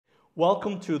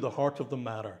Welcome to The Heart of the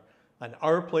Matter, an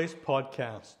Our Place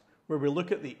podcast, where we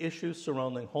look at the issues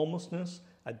surrounding homelessness,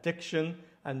 addiction,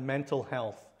 and mental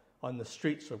health on the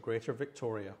streets of Greater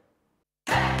Victoria.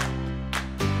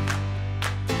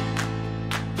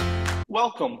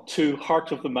 Welcome to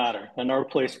Heart of the Matter, an Our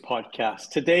Place podcast.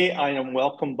 Today I am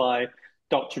welcomed by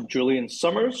Dr. Julian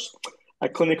Somers, a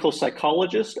clinical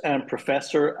psychologist and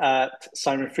professor at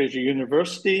Simon Fraser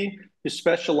University, who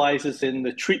specializes in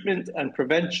the treatment and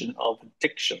prevention of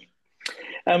addiction.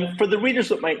 For the readers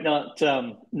that might not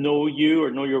know you or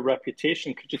know your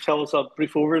reputation, could you tell us a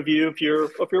brief overview of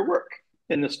your work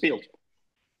in this field?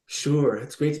 Sure,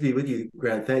 it's great to be with you,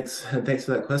 Grant. Thanks, and thanks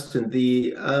for that question.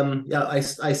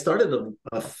 I started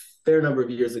a fair number of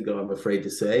years ago, I'm afraid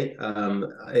to say.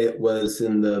 It was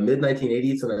in the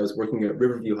mid-1980s, and I was working at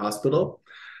Riverview Hospital.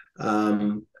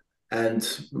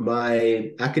 And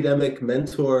my academic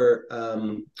mentor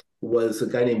was a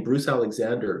guy named Bruce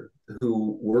Alexander,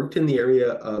 who worked in the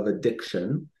area of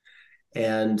addiction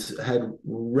and had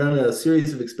run a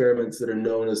series of experiments that are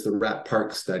known as the Rat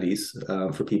Park studies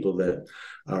for people that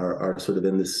are sort of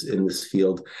in this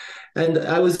field. And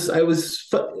I was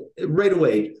right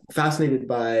away fascinated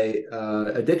by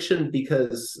addiction,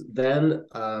 because then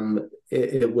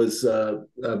it was a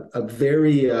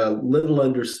very little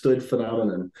understood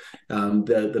phenomenon.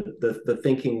 The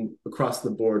thinking across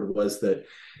the board was that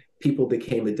people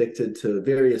became addicted to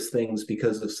various things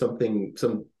because of some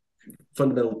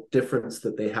fundamental difference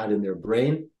that they had in their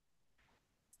brain,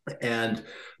 and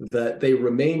that they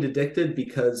remained addicted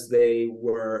because they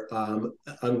were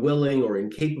unwilling or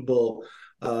incapable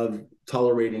of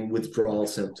tolerating withdrawal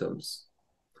symptoms.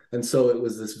 And so it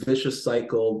was this vicious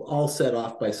cycle, all set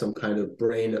off by some kind of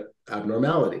brain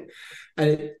abnormality.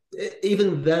 And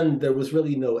even then, there was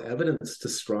really no evidence to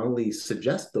strongly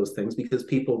suggest those things, because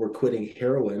people were quitting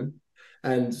heroin,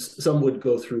 and some would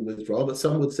go through withdrawal, but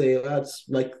some would say that's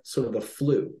like sort of a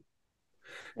flu.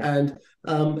 And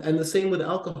the same with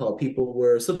alcohol. People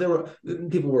were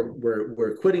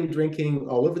quitting drinking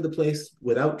all over the place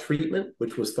without treatment,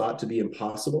 which was thought to be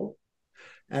impossible.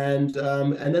 And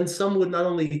then some would not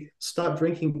only stop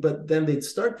drinking, but then they'd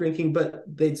start drinking, but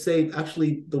they'd say,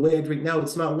 actually, the way I drink now,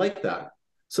 it's not like that.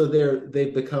 So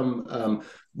they've become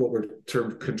what were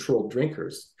termed controlled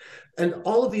drinkers. And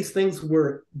all of these things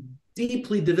were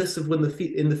deeply divisive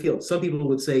in the field. Some people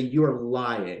would say, you're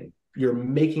lying. You're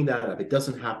making that up. It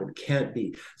doesn't happen. Can't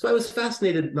be. So I was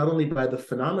fascinated not only by the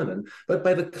phenomenon, but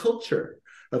by the culture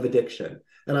of addiction.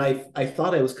 And I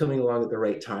thought I was coming along at the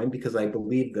right time, because I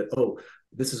believed that,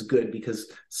 this is good, because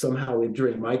somehow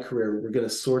during my career, we're going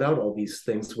to sort out all these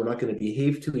things. We're not going to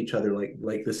behave to each other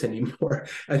like this anymore.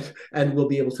 And we'll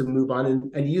be able to move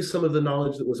on and use some of the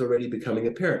knowledge that was already becoming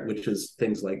apparent, which is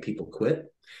things like people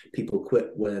quit. People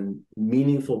quit when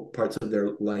meaningful parts of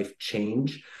their life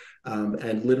change.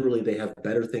 And literally they have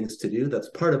better things to do. That's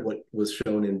part of what was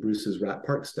shown in Bruce's Rat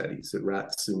Park studies, that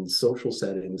rats in social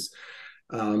settings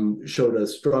showed a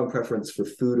strong preference for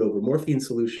food over morphine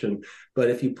solution. But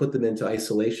if you put them into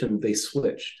isolation, they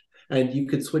switched. And you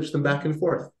could switch them back and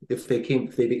forth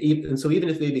and so even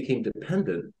if they became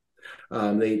dependent,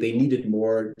 they needed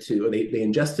more they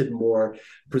ingested more,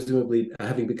 presumably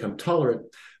having become tolerant,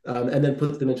 and then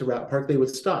put them into Rat Park, they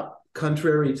would stop,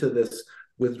 contrary to this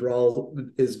withdrawal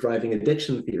is driving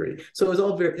addiction theory. So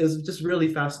it was just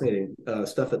really fascinating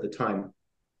stuff at the time.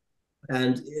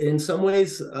 And in some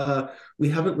ways, we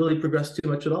haven't really progressed too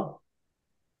much at all,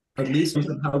 at least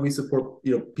in how we support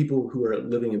people who are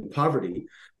living in poverty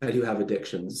and who have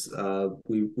addictions.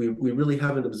 We really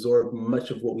haven't absorbed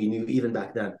much of what we knew even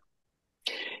back then.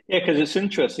 Yeah, because it's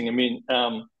interesting. I mean,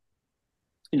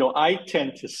 I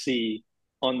tend to see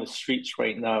on the streets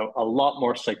right now a lot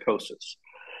more psychosis.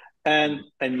 And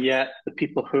yet the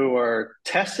people who are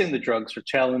testing the drugs are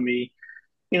telling me,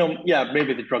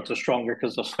 maybe the drugs are stronger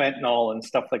because of fentanyl and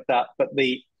stuff like that.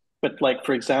 But like,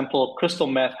 for example, crystal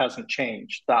meth hasn't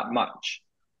changed that much.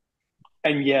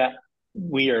 And yet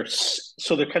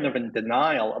so they're kind of in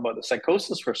denial about the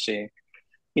psychosis we're seeing,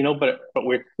 but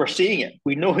we're seeing it.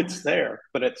 We know it's there,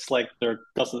 but it's like there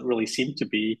doesn't really seem to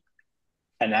be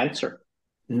an answer.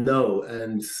 No,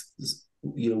 and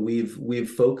we've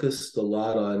focused a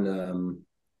lot on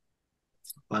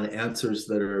answers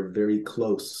that are very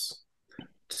close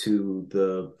to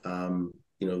the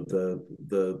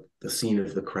scene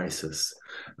of the crisis.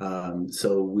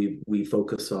 So we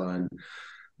focus on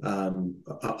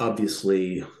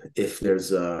obviously, if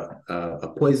there's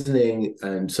a poisoning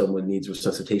and someone needs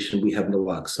resuscitation, we have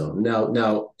naloxone.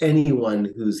 Now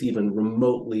anyone who's even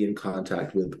remotely in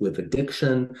contact with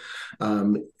addiction,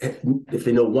 if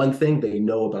they know one thing, they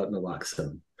know about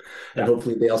naloxone. And Yeah.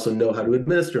 hopefully they also know how to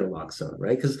administer naloxone,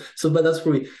 right? But that's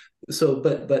where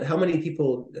but how many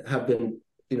people have been,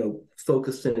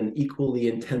 focused in an equally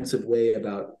intensive way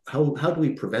about how do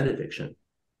we prevent addiction?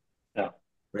 Yeah.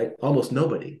 Right? Almost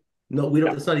nobody. No, we don't.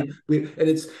 Yeah. It's not even.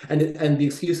 And the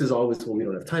excuse is always, well, we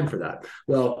don't have time for that.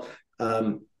 Well,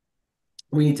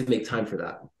 we need to make time for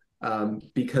that,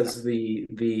 because the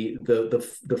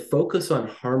focus on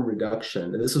harm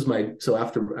reduction. And this was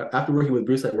after working with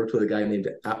Bruce, I worked with a guy named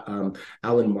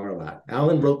Alan Marlatt.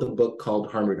 Alan wrote the book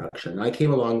called Harm Reduction. I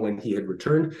came along when he had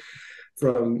returned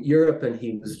from Europe, and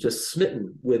he was just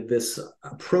smitten with this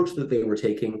approach that they were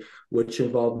taking, which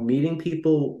involved meeting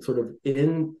people sort of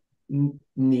in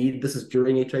need. This is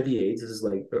during HIV/AIDS. This is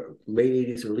like late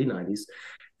 80s, early 90s.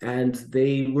 And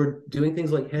they were doing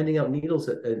things like handing out needles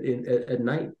at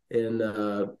night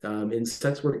in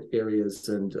sex work areas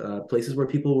and places where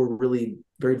people were really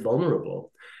very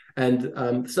vulnerable,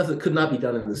 and stuff that could not be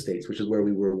done in the States, which is where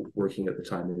we were working at the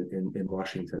time in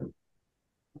Washington.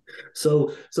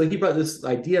 So he brought this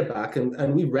idea back,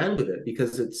 and we ran with it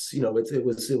because it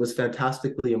was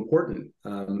fantastically important,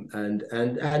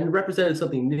 and represented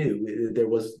something new. There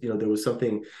was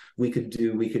something we could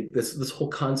do. This whole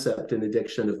concept in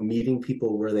addiction of meeting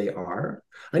people where they are.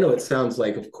 I know it sounds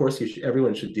like, of course,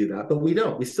 everyone should do that, but we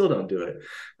don't. We still don't do it.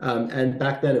 And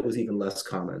back then it was even less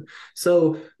common.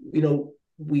 So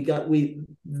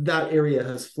that area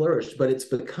has flourished, but it's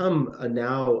become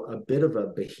now a bit of a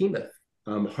behemoth.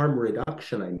 Harm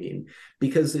reduction, I mean,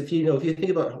 because if you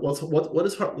think about what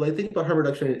is harm, like think about harm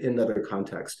reduction in another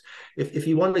context. If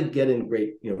you want to get in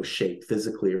great shape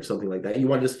physically or something like that, you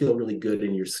want to just feel really good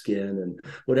in your skin and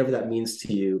whatever that means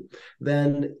to you,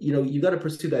 then you got to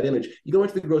pursue that image. You go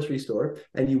into the grocery store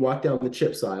and you walk down the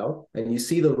chips aisle and you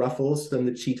see the Ruffles and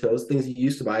the Cheetos, things you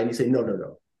used to buy, and you say,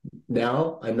 no,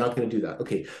 now I'm not going to do that.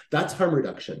 Okay, that's harm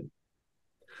reduction.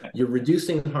 You're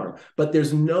reducing harm, but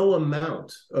there's no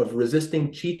amount of resisting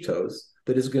Cheetos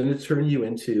that is going to turn you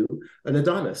into an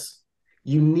Adonis.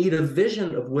 You need a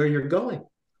vision of where you're going.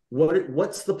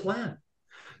 What's the plan?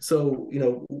 So,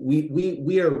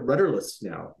 we are rudderless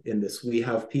now in this. We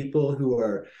have people who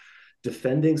are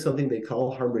defending something they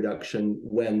call harm reduction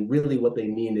when really what they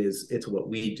mean is it's what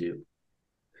we do.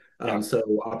 So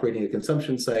operating a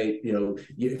consumption site,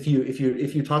 if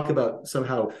you talk about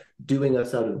somehow doing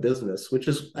us out of business, which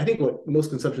is, I think, what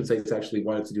most consumption sites actually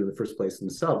wanted to do in the first place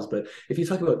themselves. But if you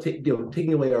talk about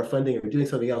taking away our funding or doing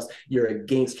something else, you're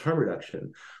against harm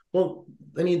reduction. Well,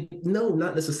 I mean, no,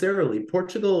 not necessarily.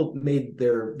 Portugal made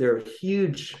their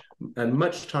huge and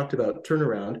much talked about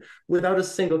turnaround without a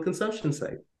single consumption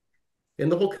site in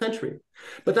the whole country.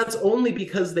 But that's only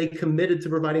because they committed to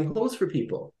providing homes for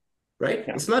people. Right?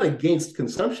 Yeah. It's not against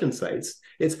consumption sites.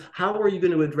 It's how are you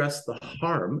going to address the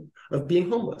harm of being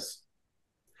homeless?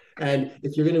 And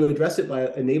if you're going to address it by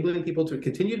enabling people to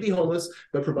continue to be homeless,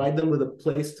 but provide them with a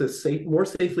place to more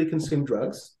safely consume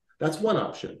drugs, that's one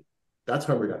option. That's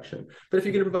harm reduction. But if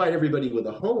you're going to provide everybody with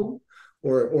a home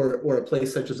or a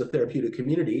place such as a therapeutic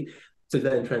community to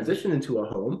then transition into a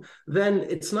home, then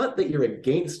it's not that you're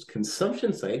against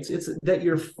consumption sites. It's that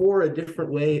you're for a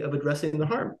different way of addressing the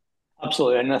harm.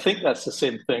 Absolutely. And I think that's the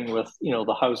same thing with,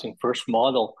 the housing first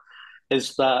model,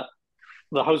 is that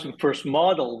the housing first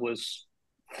model was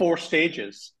 4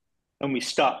 stages and we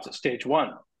stopped at stage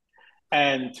 1.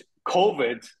 And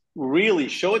COVID really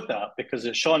showed that, because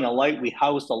it shone a light. We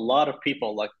housed a lot of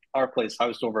people, like our place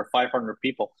housed over 500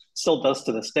 people, still does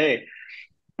to this day.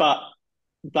 But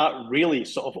that really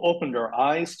sort of opened our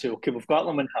eyes to, okay, we've got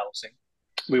them in housing.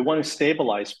 We want to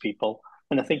stabilize people.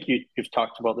 And I think you've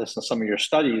talked about this in some of your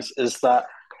studies, is that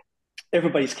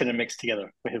everybody's kind of mixed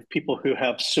together. We have people who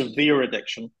have severe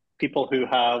addiction, people who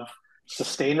have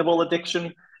sustainable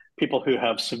addiction, people who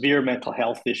have severe mental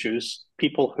health issues,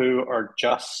 people who are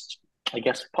just, I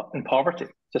guess, in poverty,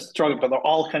 just struggling, but they're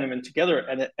all kind of in together.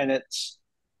 And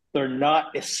they're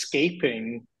not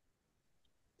escaping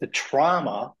the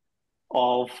trauma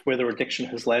of where their addiction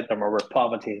has led them or where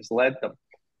poverty has led them.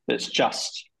 It's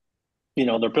just,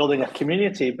 they're building a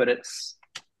community, but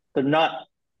they're not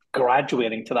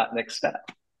graduating to that next step.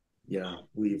 Yeah,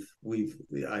 what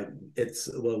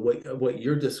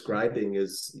you're describing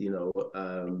is,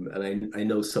 and I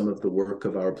know some of the work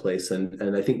of our place,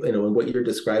 and I think, and what you're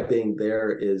describing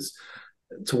there is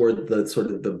toward the sort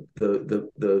of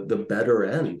the better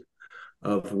end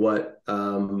of what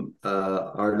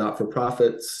are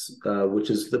not-for-profits, which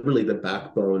is really the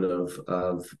backbone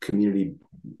of community,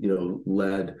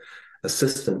 led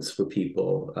assistance for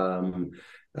people.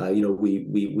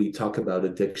 We talk about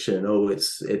addiction. Oh,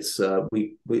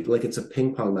 we like it's a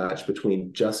ping pong match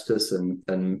between justice and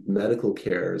medical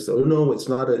care. So no, it's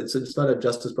not a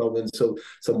justice problem. And so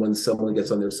someone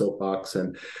gets on their soapbox,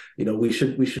 and we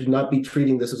should not be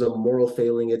treating this as a moral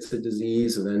failing. It's a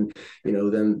disease, and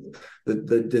then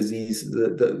the disease.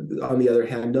 On the other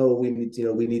hand, no, we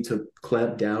need to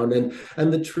clamp down.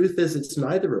 And the truth is, it's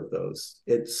neither of those.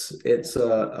 It's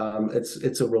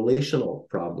a relational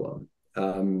problem.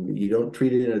 You don't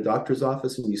treat it in a doctor's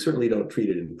office, and you certainly don't treat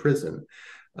it in prison.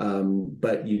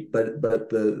 But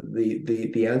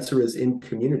the answer is in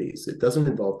communities. It doesn't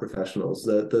involve professionals.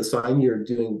 The sign you're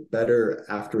doing better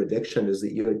after addiction is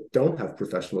that you don't have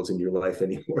professionals in your life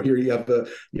anymore. You have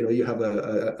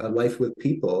a life with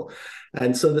people,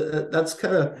 and so that's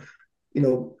kind of,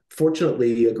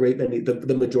 fortunately, a great many,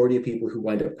 the majority of people who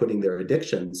wind up quitting their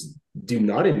addictions do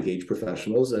not engage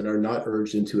professionals and are not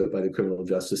urged into it by the criminal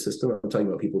justice system. I'm talking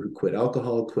about people who quit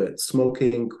alcohol, quit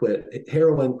smoking, quit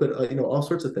heroin, quit all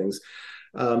sorts of things.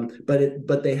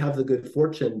 But they have the good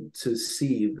fortune to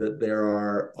see that there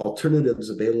are alternatives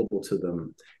available to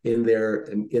them in their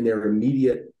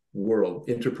immediate world,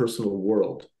 interpersonal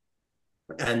world.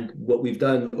 And what we've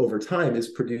done over time is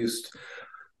produced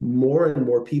more and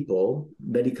more people.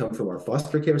 Many come from our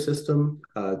foster care system.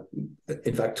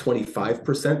 In fact,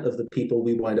 25% of the people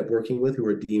we wind up working with who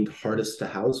are deemed hardest to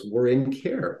house were in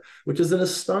care, which is an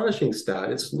astonishing stat.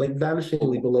 It's like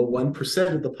vanishingly below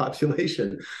 1% of the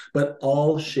population, but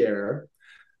all share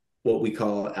what we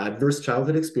call adverse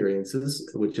childhood experiences,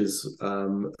 which is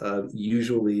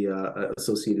usually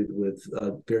associated with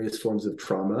various forms of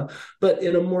trauma, but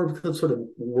in a more sort of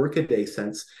workaday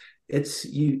sense. It's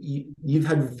you've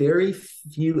had very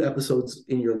few episodes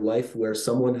in your life where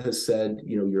someone has said,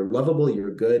 you're lovable,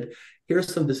 you're good. Here are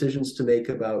some decisions to make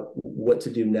about what to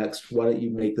do next. Why don't you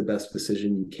make the best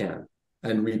decision you can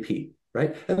and repeat,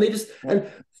 right? And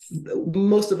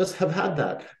most of us have had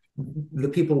that. The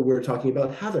people we're talking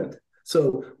about haven't.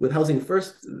 So with Housing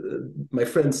First, my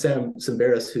friend Sam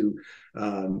Simbaris, who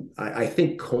I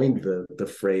think coined the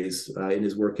phrase in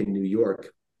his work in New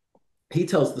York, he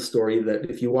tells the story that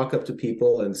if you walk up to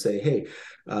people and say, "Hey,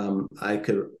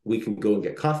 we can go and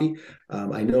get coffee.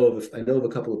 I know of a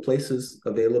couple of places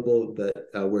available that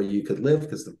where you could live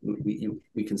because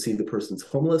we can see the person's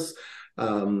homeless.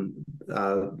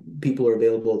 People are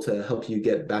available to help you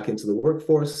get back into the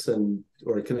workforce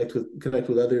or connect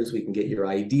with others. We can get your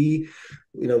ID.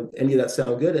 Any of that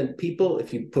sound good?" And people,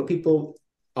 if you put people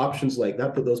options like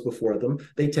that, put those before them,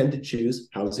 they tend to choose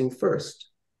Housing First.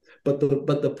 But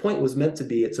the point was meant to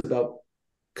be, it's about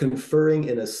conferring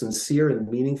in a sincere and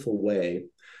meaningful way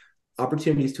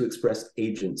opportunities to express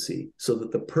agency so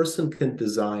that the person can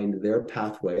design their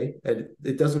pathway. And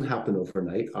it doesn't happen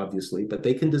overnight, obviously, but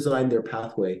they can design their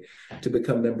pathway to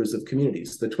become members of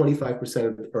communities. The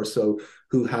 25% or so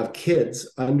who have kids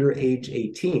under age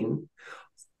 18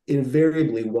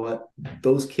 invariably want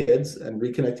those kids and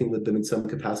reconnecting with them in some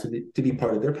capacity to be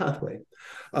part of their pathway.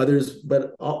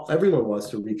 Everyone wants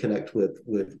to reconnect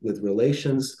with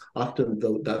relations. Often,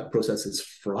 though, that process is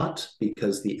fraught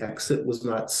because the exit was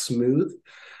not smooth.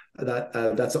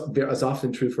 That's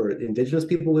often true for Indigenous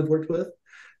people we've worked with,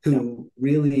 who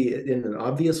really, in an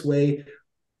obvious way,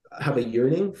 have a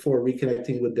yearning for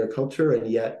reconnecting with their culture, and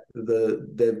yet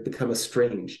they've become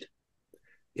estranged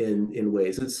in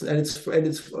ways. It's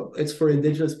for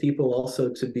Indigenous people also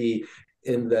to be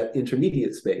in that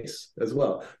intermediate space as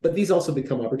well. But these also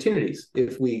become opportunities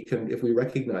if we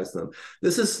recognize them.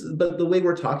 But the way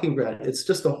we're talking, Grant, it's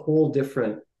just a whole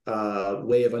different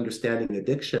way of understanding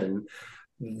addiction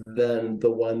than the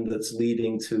one that's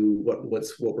leading to what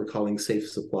we're calling safe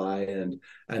supply and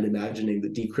imagining the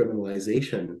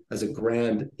decriminalization as a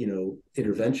grand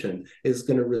intervention is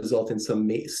going to result in some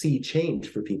sea change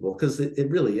for people, because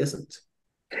it really isn't.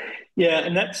 Yeah,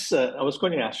 and that's I was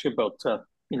going to ask you about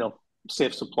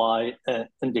safe supply and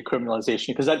decriminalization,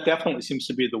 because that definitely seems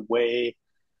to be the way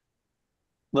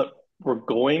that we're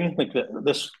going. Like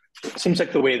this seems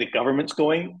like the way the government's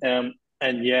going, and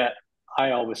yet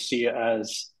I always see it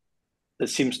as it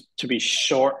seems to be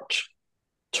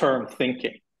short-term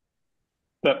thinking.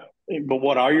 But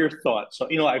what are your thoughts? So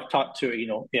I've talked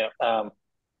to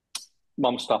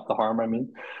Mom Stop the Harm. And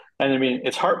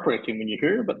it's heartbreaking when you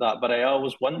hear about that. But I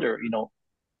always wonder,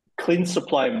 clean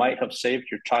supply might have saved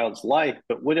your child's life,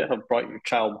 but would it have brought your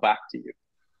child back to you?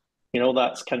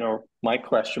 That's kind of my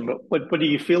question. But what do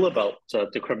you feel about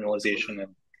decriminalization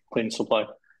and clean supply?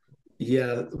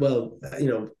 Yeah, well,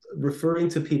 referring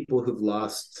to people who've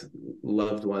lost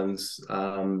loved ones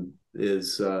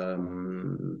is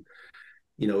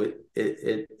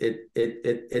it's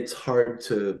hard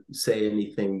to say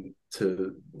anything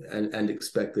and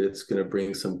expect that it's going to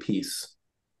bring some peace.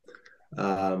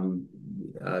 Given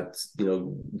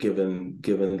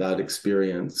that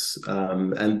experience,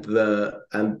 and the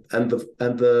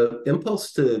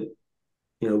impulse to,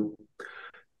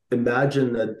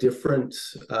 imagine a different,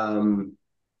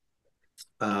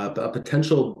 a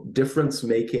potential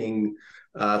difference-making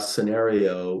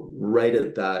scenario right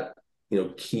at that,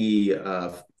 key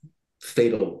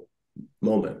fatal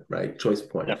moment, right? Choice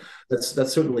point. Yeah.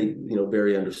 That's certainly,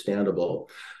 very understandable.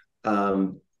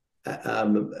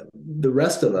 The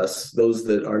rest of us, those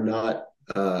that are not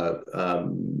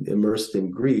immersed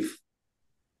in grief,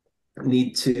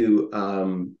 need to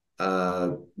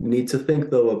think,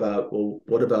 though, about, well,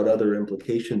 what about other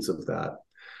implications of that?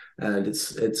 And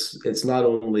it's not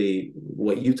only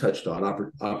what you touched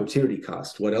on, opportunity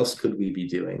cost. What else could we be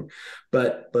doing?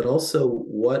 But also,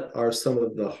 what are some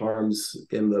of the harms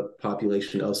in the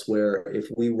population elsewhere if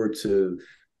we were to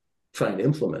try and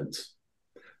implement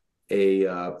a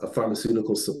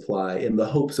pharmaceutical supply in the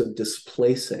hopes of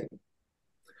displacing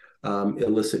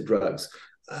illicit drugs?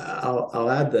 I'll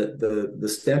add that the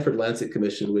Stanford Lancet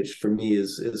Commission, which for me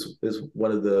is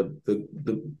one of the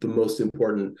most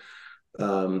important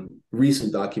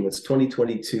recent documents,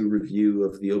 2022 review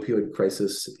of the opioid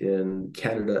crisis in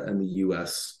Canada and the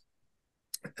US,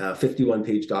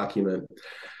 51-page document.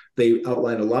 They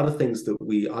outline a lot of things that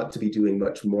we ought to be doing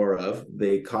much more of.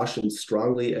 They caution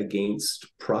strongly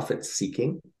against profit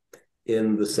seeking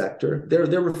in the sector.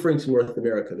 They're referring to North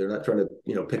America. They're not trying to,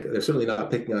 they're certainly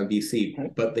not picking on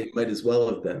BC, but they might as well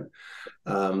have been.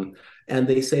 And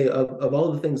they say of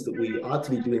all the things that we ought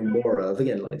to be doing more of,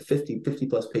 again, like 50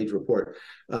 plus page report,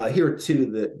 here are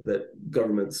two that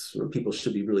governments or people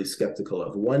should be really skeptical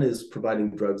of. One is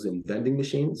providing drugs in vending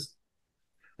machines.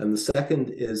 And the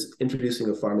second is introducing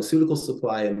a pharmaceutical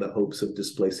supply in the hopes of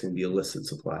displacing the illicit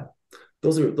supply.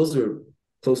 Those are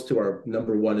close to our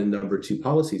number one and number two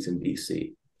policies in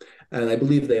BC. And I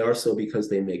believe they are so because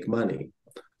they make money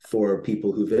for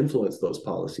people who've influenced those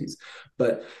policies.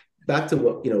 But back to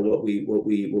what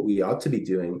we ought to be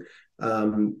doing,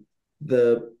 and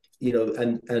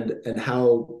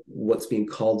how what's being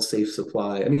called safe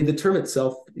supply. I mean, the term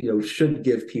itself, should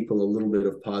give people a little bit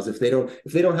of pause. If they don't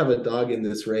have a dog in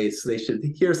this race, they should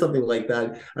hear something like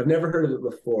that. I've never heard of it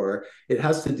before. It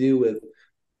has to do with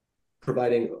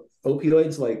providing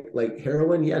opioids like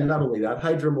heroin. Yeah, not only that,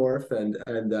 hydromorph and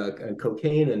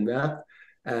cocaine and meth,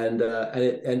 and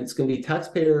it's going to be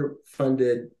taxpayer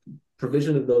funded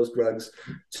provision of those drugs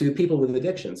to people with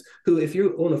addictions, who, if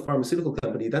you own a pharmaceutical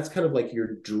company, that's kind of like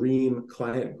your dream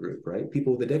client group, right?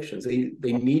 People with addictions. They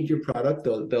need your product.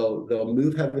 They'll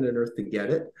move heaven and earth to get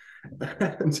it.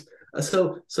 And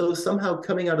so somehow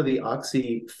coming out of the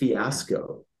Oxy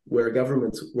fiasco, where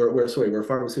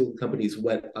pharmaceutical companies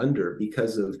went under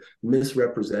because of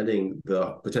misrepresenting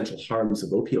the potential harms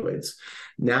of opioids.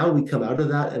 Now we come out of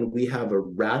that and we have a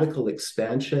radical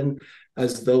expansion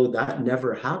as though that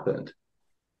never happened.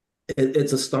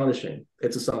 It's astonishing.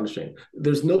 It's astonishing.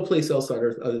 There's no place else on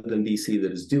earth other than BC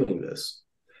that is doing this.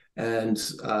 And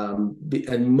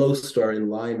most are in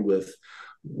line with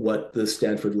what the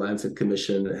Stanford Lancet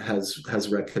Commission has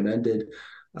recommended.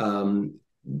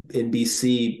 In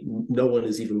BC, no one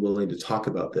is even willing to talk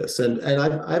about this. And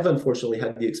I've unfortunately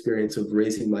had the experience of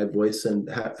raising my voice and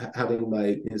having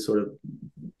my sort of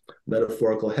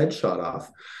metaphorical head shot off.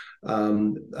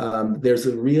 There's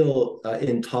a real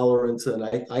intolerance and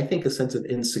I think a sense of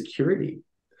insecurity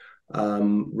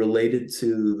related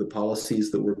to the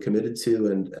policies that we're committed to.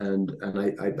 And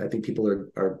I think people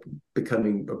are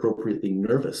becoming appropriately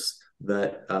nervous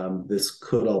that this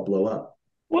could all blow up.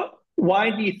 Why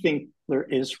do you think there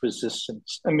is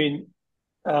resistance? I mean,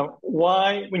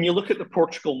 why, when you look at the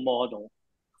Portugal model,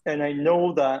 and I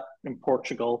know that in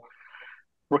Portugal,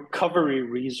 recovery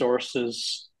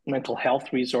resources, mental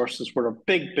health resources were a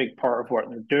big part of what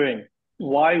they're doing.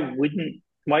 Why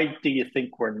do you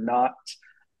think we're not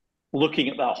looking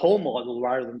at that whole model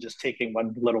rather than just taking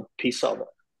one little piece of it?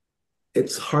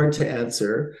 It's hard to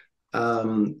answer.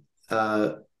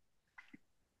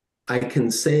 I can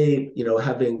say,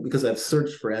 because I've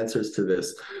searched for answers to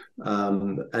this,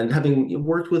 and having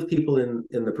worked with people in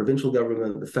the provincial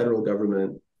government, the federal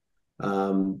government,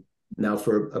 now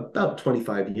for about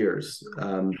 25 years,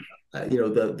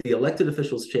 the elected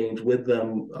officials change, with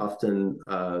them often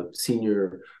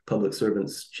senior public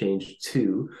servants change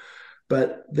too.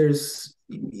 But there's,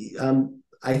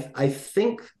 I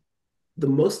think the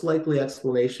most likely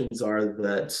explanations are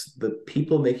that the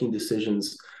people making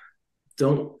decisions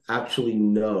don't actually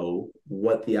know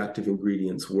what the active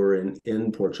ingredients were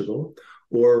in Portugal,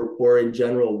 or in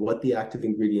general, what the active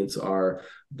ingredients are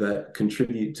that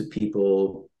contribute to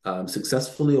people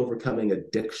successfully overcoming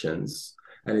addictions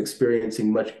and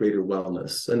experiencing much greater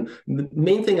wellness. And the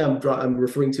main thing I'm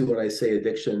referring to when I say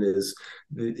addiction is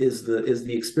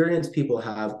the experience people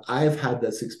have. I've had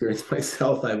this experience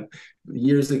myself.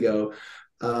 Years ago,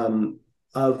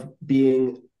 of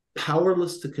being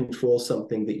powerless to control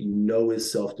something that you know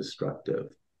is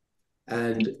self-destructive,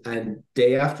 and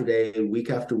day after day, week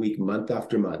after week, month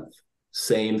after month,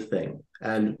 same thing,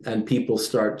 and people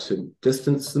start to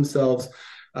distance themselves.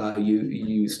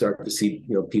 You start to see,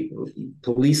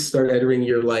 police start entering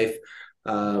your life.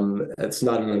 It's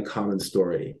not an uncommon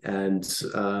story, and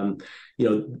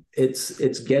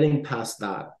it's getting past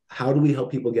that. How do we help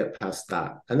people get past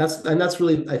that? And that's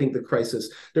really, I think, the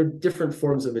crisis. There are different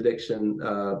forms of addiction,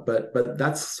 but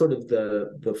that's sort of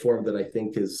the form that I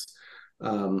think is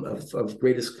of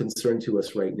greatest concern to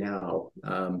us right now.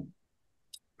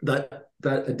 That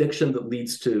addiction that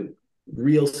leads to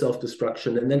real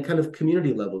self-destruction, and then kind of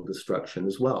community level destruction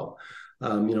as well.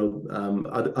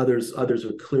 Others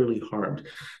are clearly harmed.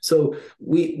 So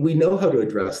we know how to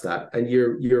address that. And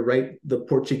you're right. The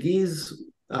Portuguese,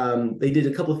 they did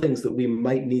a couple of things that we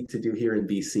might need to do here in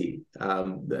BC,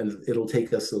 and it'll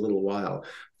take us a little while.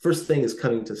 First thing is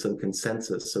coming to some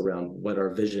consensus around what our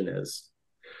vision is.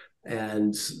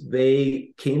 And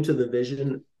they came to the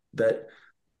vision that,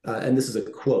 and this is a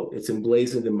quote, it's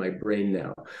emblazoned in my brain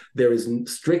now: there is,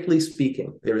 strictly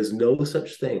speaking, there is no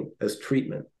such thing as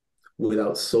treatment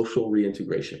without social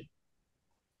reintegration.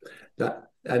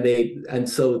 And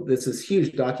so this is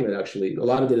huge document, actually. A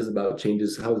lot of it is about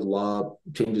changes, how the law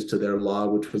changes to their law,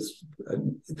 which was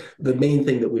the main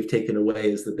thing that we've taken away,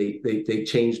 is that they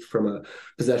changed from a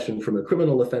possession from a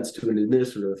criminal offense to an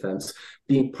administrative offense.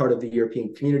 Being part of the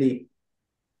European community,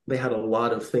 they had a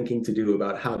lot of thinking to do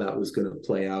about how that was going to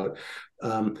play out.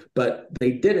 But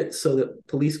they did it so that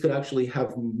police could actually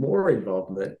have more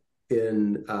involvement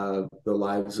in the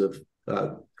lives of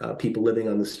people living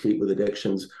on the street with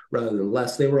addictions rather than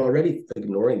less. They were already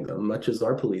ignoring them, much as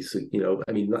our police,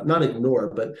 not ignore,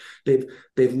 but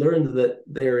they've learned that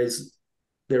there is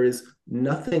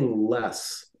nothing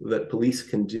less that police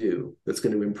can do that's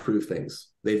going to improve things.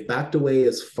 They've backed away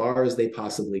as far as they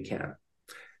possibly can.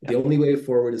 The only way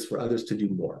forward is for others to do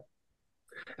more.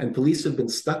 And police have been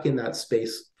stuck in that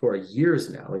space for years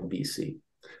now in BC,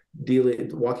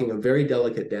 walking a very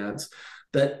delicate dance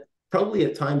that probably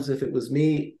at times, if it was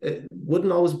me, it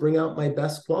wouldn't always bring out my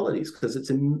best qualities, because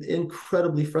it's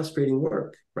incredibly frustrating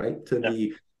work, right? To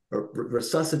be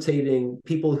resuscitating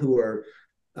people who are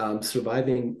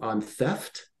surviving on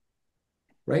theft,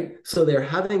 right? So they're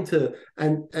having to,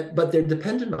 but they're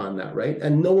dependent on that, right?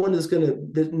 And no one's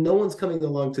coming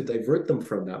along to divert them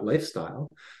from that lifestyle.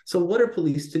 So what are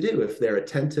police to do if they're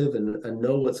attentive and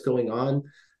know what's going on?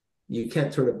 You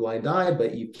can't turn a blind eye,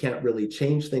 but you can't really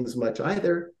change things much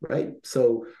either, right?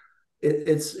 So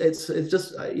it's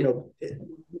just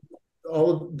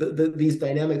all of these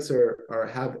dynamics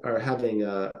are having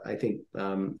I think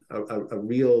a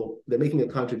real, they're making a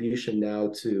contribution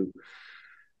now to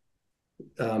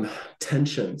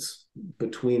tensions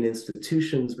between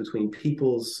institutions, between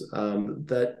peoples,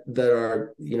 that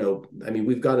are,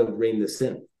 we've got to rein this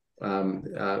in.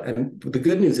 And the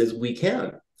good news is we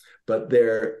can. But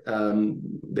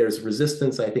there's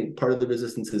resistance. I think part of the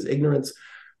resistance is ignorance.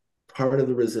 Part of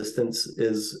the resistance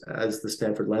is, as the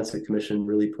Stanford Lancet Commission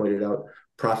really pointed out,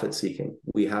 profit seeking.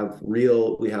 We have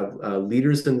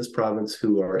leaders in this province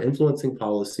who are influencing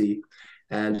policy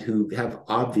and who have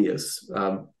obvious,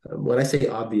 when I say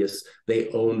obvious, they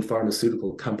own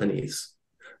pharmaceutical companies'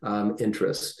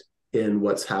 interest in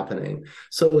what's happening.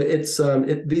 So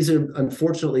these are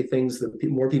unfortunately things that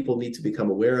more people need to become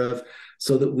aware of,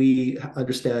 so that we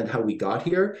understand how we got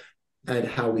here and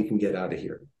how we can get out of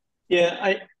here.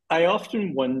 Yeah, I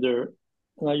often wonder,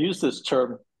 and I use this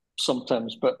term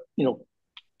sometimes, but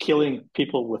killing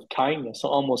people with kindness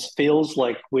almost feels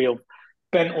like we have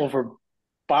bent over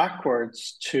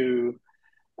backwards to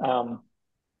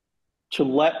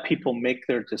let people make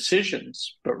their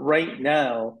decisions. But right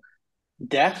now,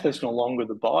 death is no longer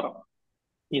the bottom.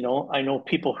 I know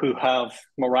people who have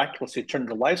miraculously turned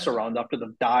their lives around after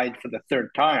they've died for the third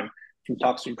time from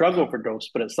toxic drug overdose.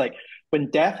 But it's like, when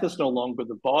death is no longer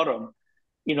the bottom,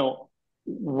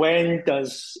 when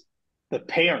does the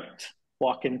parent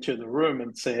walk into the room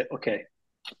and say, okay,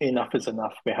 enough is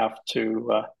enough. We have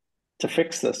to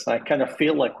fix this. I kind of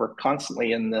feel like we're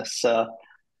constantly in this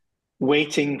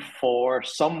waiting for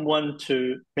someone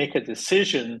to make a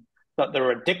decision that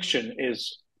their addiction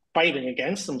is fighting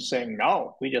against them, saying,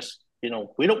 no, we just, we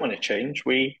don't want to change.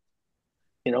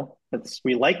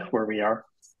 we like where we are.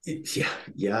 Yeah.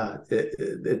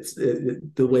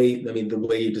 The way, I mean, the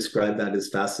way you describe that is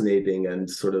fascinating, and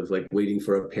sort of like waiting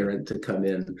for a parent to come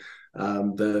in.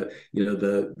 The you know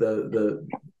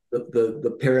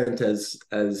the parent as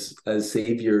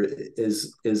savior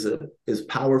is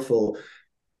powerful,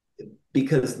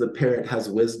 because the parent has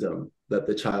wisdom that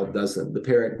the child doesn't. The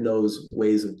parent knows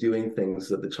ways of doing things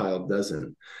that the child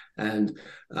doesn't. And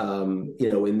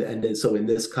so in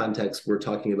this context, we're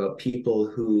talking about people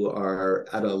who are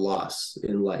at a loss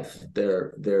in life.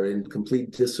 They're in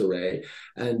complete disarray,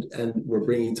 and we're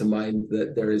bringing to mind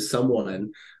that there is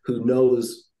someone who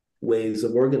knows ways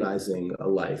of organizing a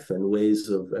life, and ways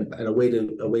of and a way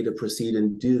to proceed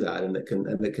and do that, and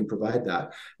that can provide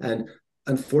that. And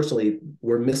unfortunately,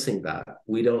 we're missing that.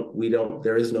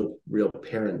 There is no real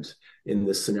parent in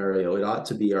this scenario. It ought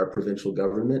to be our provincial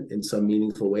government in some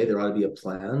meaningful way. There ought to be a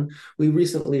plan. We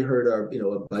recently heard a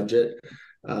budget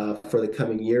for the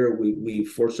coming year. We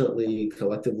fortunately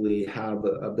collectively have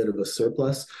a bit of a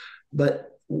surplus,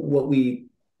 but what we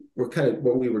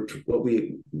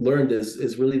learned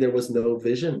is really there was no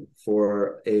vision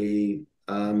for a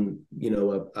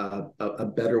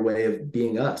better way of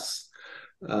being us.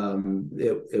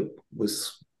 It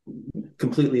was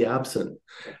completely absent.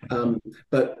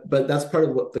 But that's part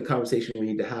of what the conversation we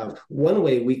need to have. One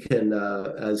way we can,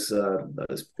 as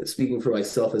speaking for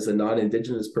myself as a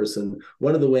non-Indigenous person,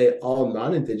 one of the way all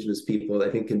non-Indigenous people I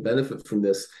think can benefit from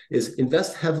this is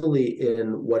invest heavily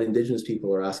in what Indigenous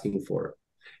people are asking for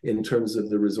in terms of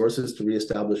the resources to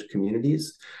reestablish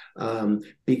communities,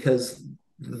 because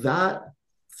that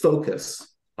focus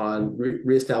on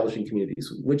reestablishing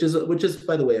communities, which is,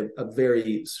 by the way, a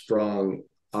very strong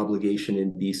obligation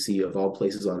in BC of all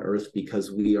places on earth,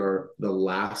 because we are the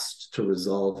last to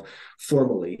resolve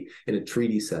formally, in a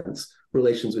treaty sense,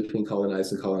 relations between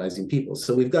colonized and colonizing peoples.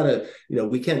 So we've got to,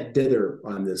 we can't dither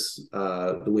on this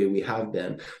the way we have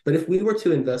been. But if we were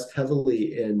to invest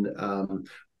heavily in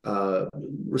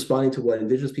responding to what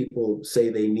Indigenous people say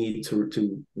they need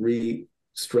to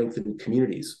re-strengthen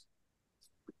communities,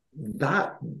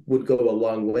 that would go a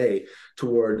long way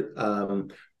toward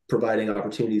providing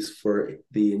opportunities for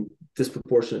the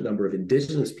disproportionate number of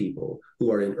Indigenous people who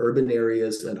are in urban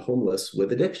areas and homeless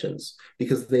with addictions,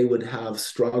 because they would have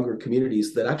stronger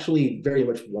communities that actually very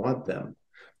much want them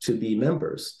to be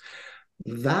members.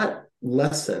 That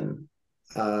lesson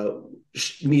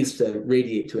needs to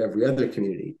radiate to every other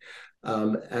community.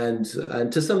 And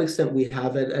to some extent we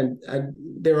have it, and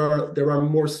there are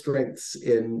more strengths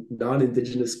in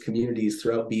non-Indigenous communities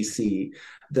throughout BC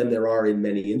than there are in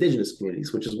many Indigenous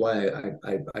communities, which is why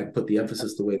I put the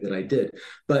emphasis the way that I did.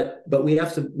 But we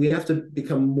have to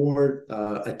become more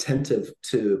attentive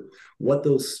to what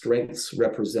those strengths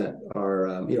represent.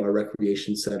 Our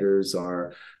recreation centers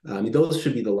are, those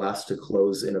should be the last to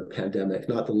close in a pandemic,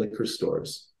 not the liquor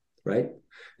stores, right?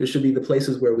 There should be the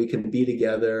places where we can be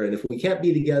together. And if we can't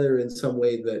be together in some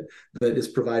way that is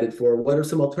provided for, what are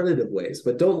some alternative ways?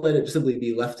 But don't let it simply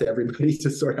be left to everybody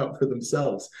to sort out for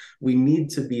themselves. We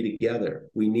need to be together.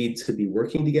 We need to be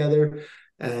working together.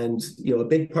 And, a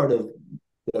big part of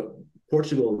what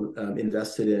Portugal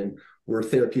invested in were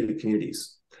therapeutic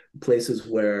communities. Places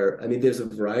where, there's a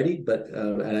variety, but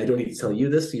and I don't need to tell you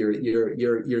this,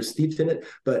 you're steeped in it,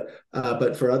 but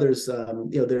for others,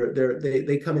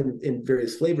 they come in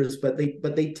various flavors, but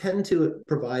they tend to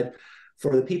provide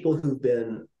for the people who've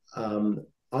been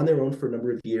on their own for a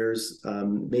number of years,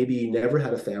 maybe never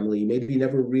had a family, maybe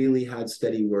never really had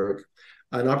steady work,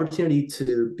 an opportunity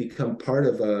to become part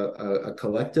of a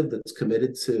collective that's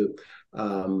committed to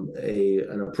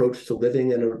an approach to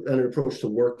living and an approach to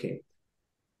working.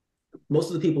 Most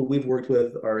of the people we've worked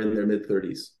with are in their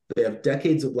mid-30s. They have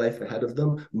decades of life ahead of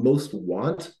them. Most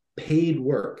want paid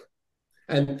work,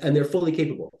 and they're fully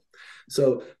capable.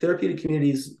 So therapeutic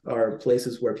communities are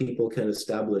places where people can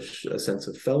establish a sense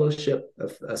of fellowship,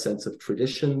 a sense of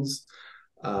traditions,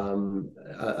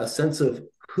 a sense of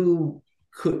who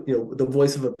could, the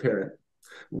voice of a parent.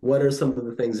 What are some of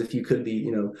the things, if you could be,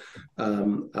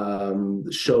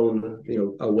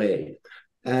 shown, a way?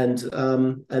 And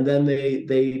then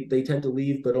they tend to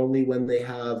leave, but only when they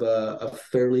have a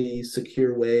fairly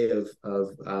secure way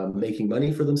of making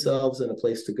money for themselves and a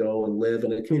place to go and live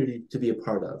and a community to be a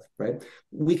part of. Right?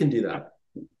 We can do that.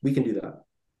 We can do that.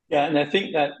 Yeah, and I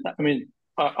think that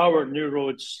our New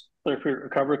Roads Therapeutic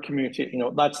Recovery community,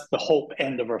 that's the hope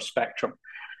end of our spectrum.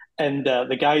 And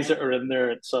the guys that are in there,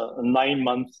 it's a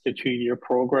 9-month to 2-year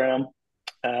program.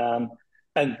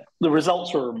 and the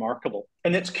results were remarkable.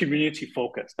 And it's community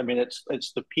focused. I mean, it's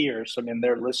the peers. I mean,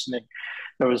 they're listening.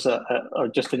 There was I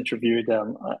just interviewed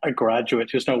a graduate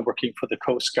who's now working for the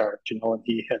Coast Guard, and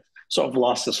he had sort of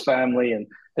lost his family and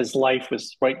his life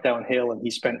was right downhill. And he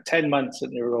spent 10 months in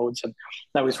the roads, and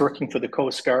now he's working for the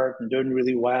Coast Guard and doing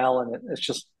really well. And it's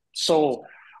just so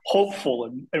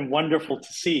hopeful and wonderful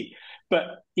to see.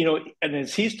 But, and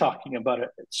as he's talking about it,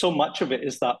 so much of it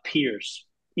is that peers,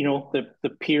 the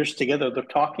peers together, they're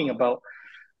talking about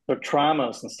their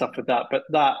traumas and stuff like that, but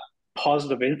that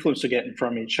positive influence they're getting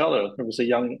from each other. There was a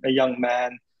young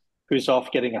man who's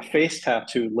off getting a face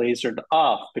tattoo lasered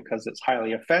off because it's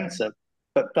highly offensive,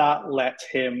 but that let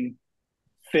him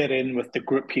fit in with the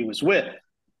group he was with.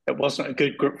 It wasn't a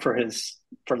good group for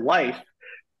life,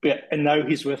 and now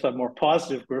he's with a more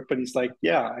positive group, and he's like,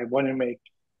 yeah, I want to make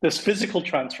this physical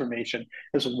transformation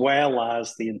as well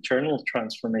as the internal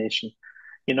transformation.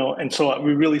 And so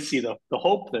we really see the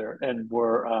hope there, and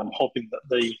we're hoping that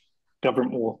the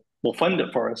government will fund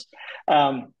it for us.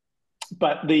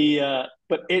 But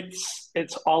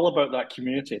it's all about that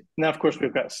community. Now, of course,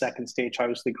 we've got a second stage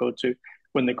house they go to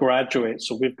when they graduate.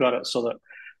 So we've got it so that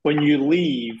when you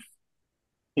leave,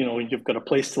 you've got a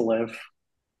place to live,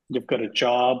 you've got a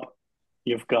job,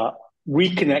 you've got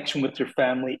reconnection with your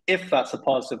family, if that's a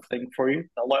positive thing for you.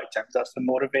 A lot of times that's the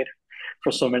motivator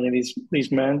for so many of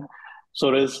these men.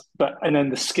 So it is, and then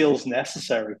the skills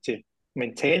necessary to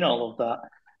maintain all of that,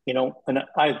 and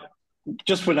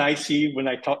when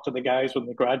I talk to the guys when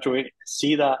they graduate,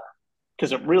 see that,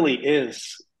 because it really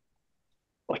is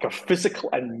like a physical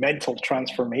and mental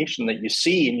transformation that you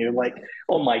see, and you're like,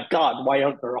 oh my God, why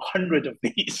aren't there 100 of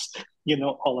these,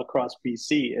 all across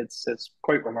BC? It's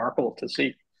quite remarkable to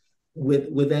see.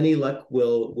 With any luck,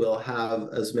 we'll have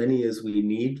as many as we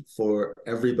need for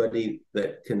everybody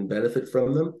that can benefit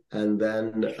from them, and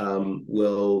then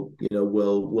we'll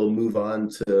move on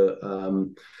to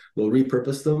we'll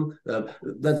repurpose them.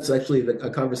 That's actually a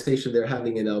conversation they're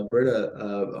having in Alberta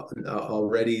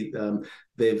already.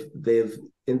 They've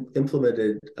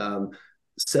implemented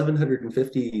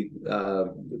 750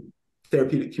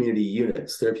 therapeutic community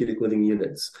units, therapeutic living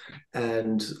units,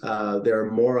 and there are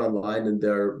more online, and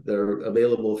they're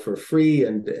available for free,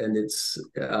 and it's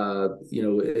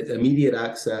immediate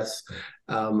access,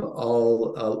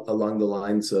 all along the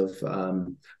lines of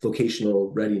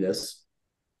vocational readiness.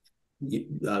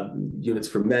 Units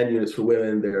for men, units for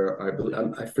women. There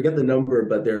are, I forget the number,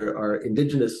 but there are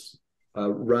Indigenous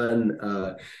run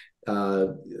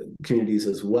communities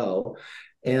as well.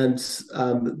 And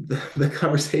the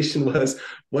conversation was,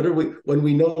 when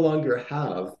we no longer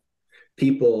have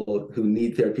people who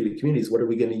need therapeutic communities, what are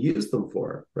we going to use them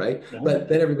for, right? Yeah. But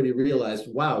then everybody realized,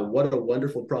 wow, what a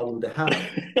wonderful problem to have.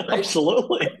 Right?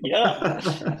 Absolutely, yeah.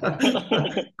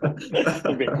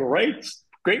 It'd be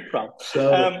great problem.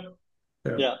 So,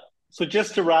 yeah. So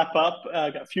just to wrap up,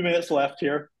 I got a few minutes left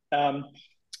here.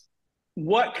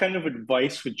 What kind of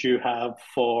advice would you have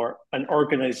for an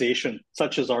organization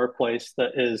such as our place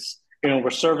that is, we're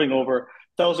serving over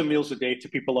 1,000 meals a day to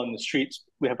people on the streets.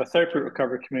 We have a therapeutic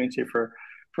recovery community for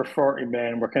 40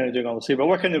 men. We're kind of doing all the same. But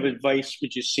what kind of advice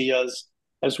would you see us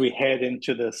as we head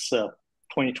into this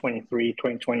 2023,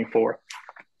 2024?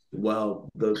 Well,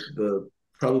 the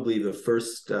probably the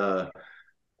first,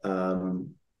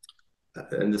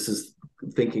 and this is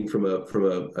thinking from a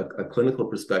clinical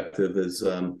perspective, is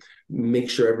make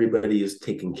sure everybody is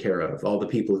taken care of. All the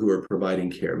people who are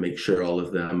providing care, make sure all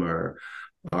of them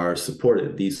are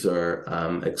supported. These are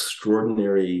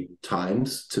extraordinary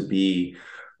times to be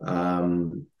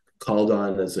called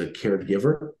on as a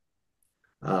caregiver,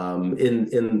 in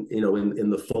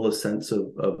the fullest sense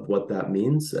of what that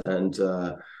means. And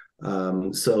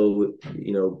so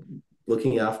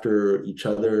looking after each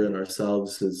other and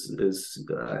ourselves is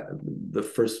the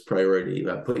first priority.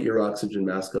 Put your oxygen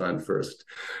mask on first.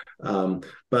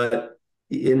 But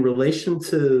in relation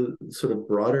to sort of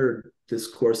broader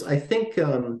discourse, I think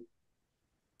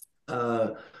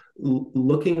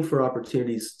looking for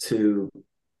opportunities to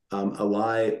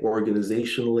ally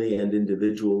organizationally and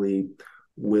individually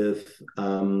with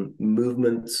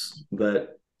movements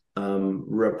that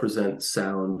represent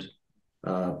sound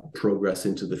progress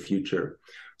into the future.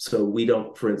 So we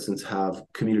don't, for instance, have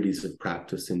communities of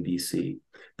practice in BC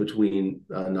between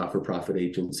not-for-profit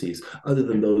agencies, other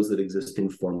than those that exist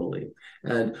informally.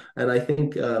 And I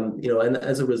think, and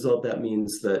as a result, that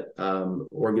means that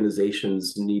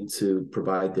organizations need to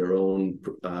provide their own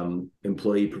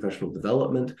employee professional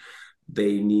development.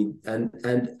 They need, and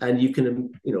you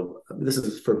can, this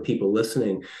is for people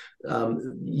listening,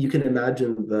 you can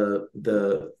imagine the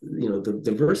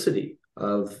diversity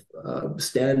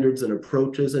standards and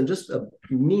approaches, and just a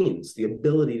means, the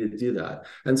ability to do that.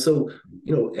 And so,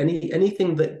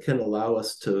 anything that can allow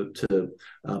us to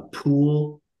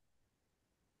pool,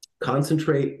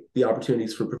 concentrate the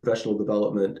opportunities for professional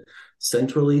development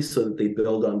centrally, so that they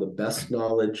build on the best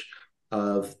knowledge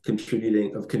of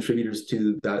contributors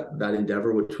to that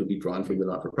endeavor, which would be drawn from the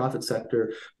not-for-profit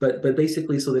sector, but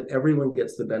basically so that everyone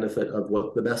gets the benefit of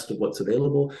the best of what's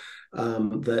available,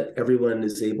 that everyone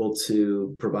is able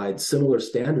to provide similar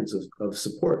standards of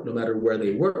support no matter where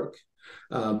they work.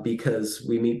 Because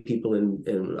I meet people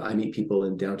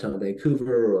in downtown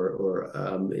Vancouver or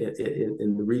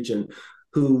in the region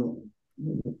who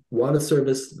want a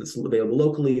service that's available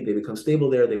locally. They become stable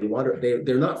there.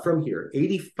 They're not from here.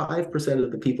 85%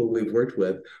 of the people we've worked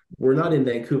with were not in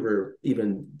Vancouver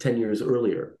even 10 years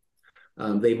earlier.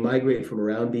 They migrate from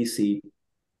around BC,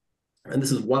 and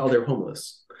this is while they're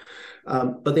homeless.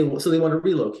 But they want to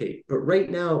relocate. But right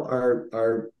now,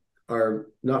 our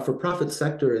not-for-profit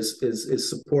sector is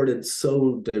supported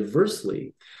so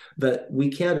diversely that we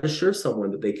can't assure someone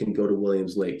that they can go to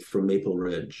Williams Lake from Maple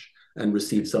Ridge and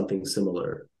receive something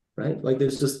similar, right? Like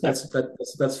there's just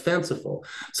that's fanciful.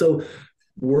 So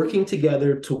working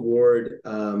together toward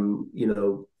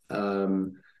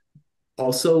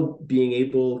also being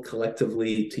able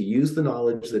collectively to use the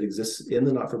knowledge that exists in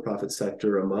the not-for-profit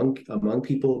sector among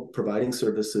people providing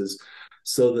services,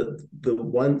 so that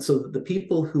the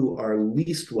people who are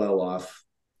least well off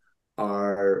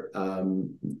are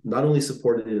not only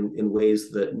supported in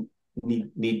ways that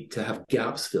need to have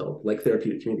gaps filled, like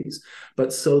therapeutic communities,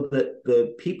 but so that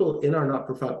the people in our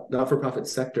not-for-profit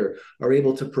sector are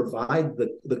able to provide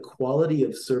the quality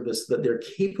of service that they're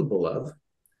capable of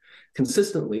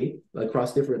consistently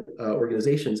across different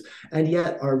organizations, and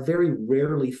yet are very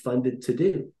rarely funded to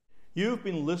do. You've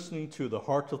been listening to the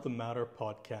Heart of the Matter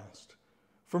podcast.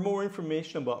 For more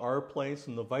information about Our Place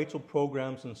and the vital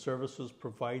programs and services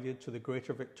provided to the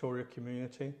Greater Victoria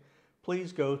community,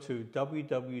 please go to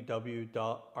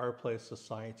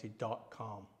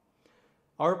www.ourplacesociety.com.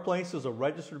 Our Place is a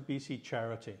registered BC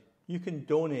charity. You can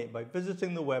donate by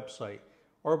visiting the website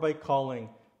or by calling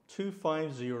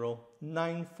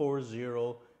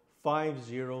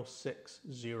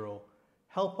 250-940-5060.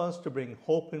 Help us to bring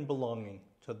hope and belonging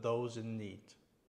to those in need.